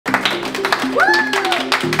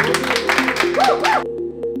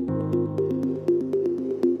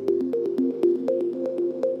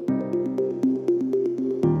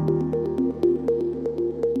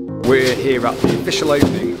here at the official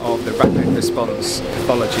opening of the Rapid Response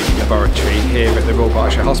Pathology Laboratory here at the Royal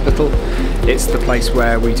Berkshire Hospital. It's the place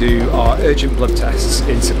where we do our urgent blood tests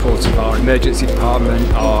in support of our emergency department,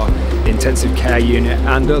 our intensive care unit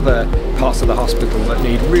and other parts of the hospital that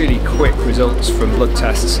need really quick results from blood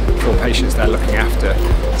tests for patients they're looking after.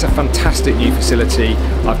 It's a fantastic new facility.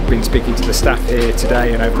 I've been speaking to the staff here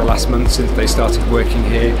today and over the last month since they started working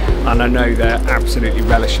here, and I know they're absolutely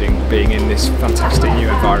relishing being in this fantastic new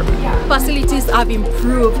environment. Facilities have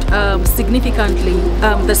improved significantly,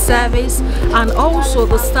 the service and also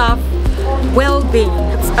the staff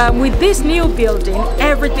well-being. With this new building,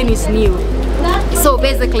 everything is new. So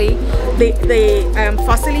basically, the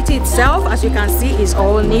facility itself, as you can see, is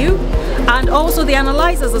all new, and also the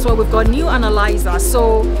analyzers as well. We've got new analyzers,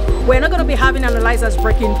 so we're not going to be having analyzers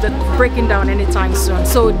breaking down anytime soon.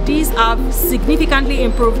 So these have significantly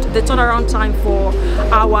improved the turnaround time for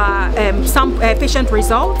our patient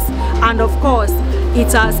results, and of course,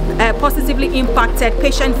 it has positively impacted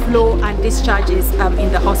patient flow and discharges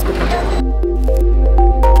in the hospital.